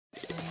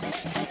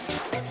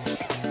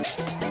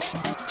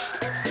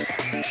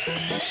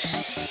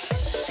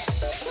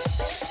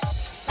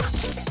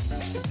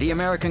The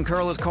American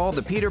Curl is called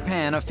the Peter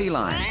Pan of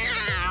felines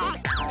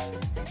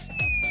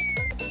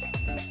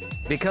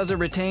because it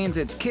retains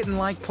its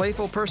kitten-like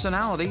playful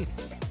personality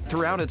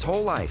throughout its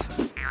whole life.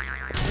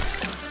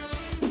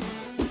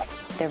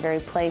 They're very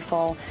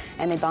playful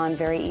and they bond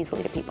very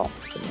easily to people.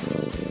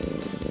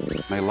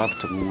 They love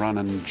to run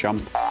and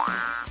jump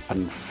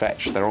and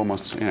fetch. They're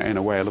almost, in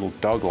a way, a little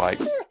dog-like.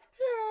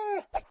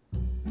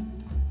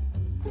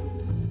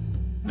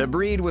 The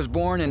breed was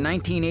born in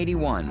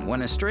 1981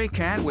 when a stray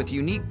cat with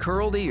unique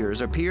curled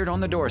ears appeared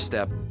on the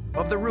doorstep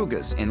of the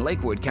Rugas in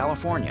Lakewood,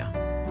 California.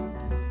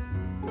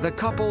 The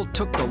couple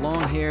took the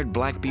long-haired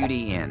Black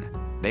Beauty in.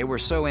 They were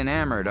so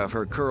enamored of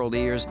her curled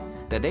ears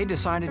that they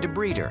decided to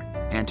breed her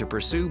and to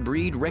pursue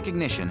breed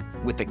recognition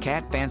with the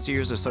Cat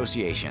Fanciers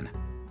Association.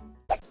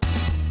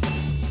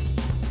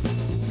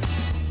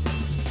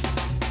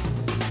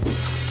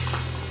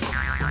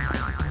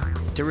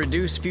 To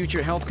reduce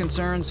future health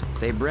concerns,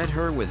 they bred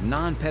her with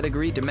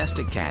non-pedigree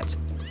domestic cats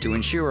to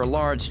ensure a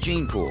large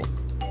gene pool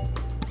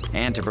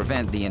and to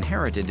prevent the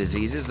inherited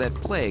diseases that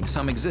plague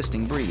some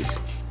existing breeds.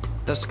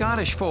 The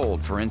Scottish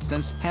Fold, for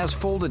instance, has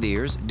folded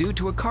ears due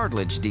to a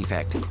cartilage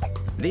defect.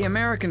 The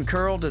American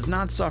Curl does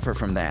not suffer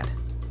from that,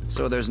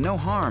 so there's no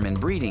harm in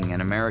breeding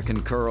an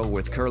American Curl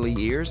with curly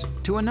ears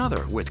to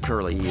another with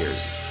curly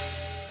ears.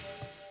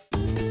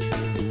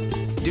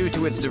 Due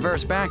to its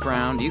diverse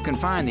background, you can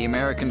find the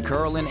American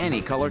Curl in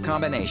any color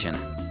combination.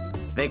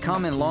 They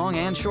come in long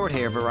and short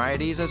hair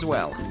varieties as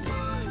well.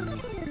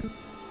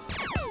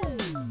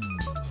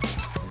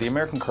 The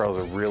American Curl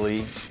is a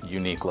really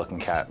unique looking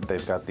cat.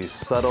 They've got these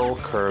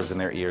subtle curves in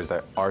their ears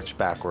that arch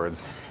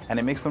backwards, and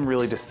it makes them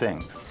really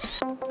distinct.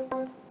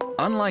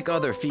 Unlike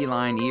other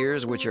feline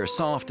ears, which are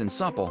soft and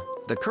supple,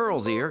 the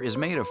Curl's ear is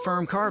made of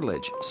firm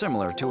cartilage,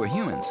 similar to a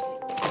human's.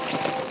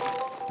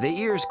 The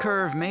ear's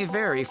curve may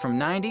vary from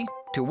 90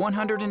 to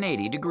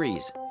 180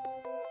 degrees.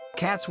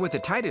 Cats with the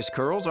tightest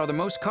curls are the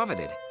most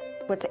coveted.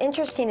 What's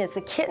interesting is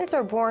the kittens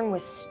are born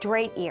with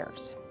straight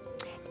ears,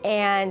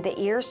 and the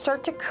ears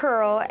start to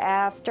curl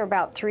after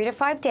about 3 to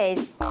 5 days.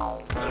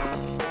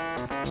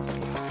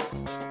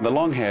 The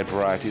long-haired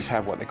varieties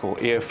have what they call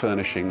ear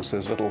furnishings.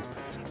 There's little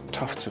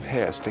tufts of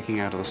hair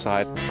sticking out of the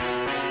side.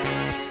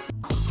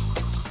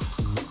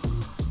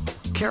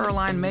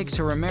 Caroline makes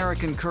her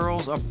American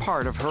Curls a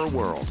part of her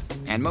world,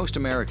 and most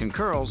American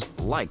Curls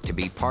like to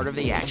be part of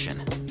the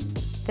action.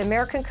 The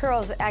American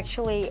Curl is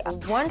actually a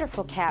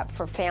wonderful cat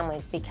for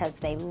families because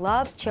they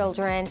love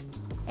children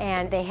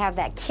and they have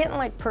that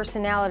kitten-like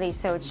personality,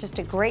 so it's just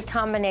a great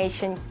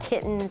combination,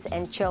 kittens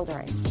and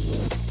children.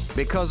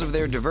 Because of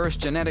their diverse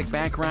genetic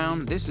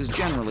background, this is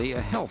generally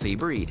a healthy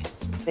breed.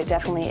 It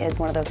definitely is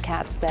one of those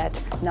cats that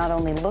not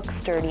only looks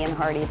sturdy and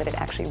hardy, but it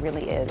actually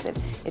really is.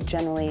 It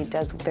generally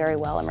does very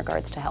well in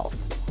regards to health.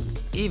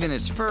 Even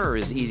its fur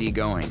is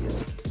easygoing.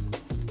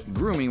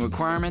 Grooming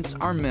requirements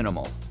are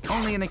minimal.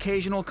 Only an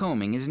occasional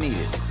combing is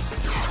needed.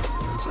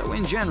 So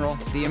in general,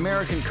 the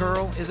American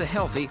Curl is a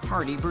healthy,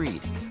 hardy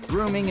breed.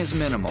 Grooming is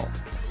minimal,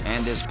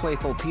 and this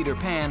playful Peter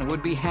Pan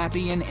would be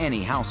happy in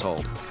any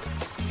household.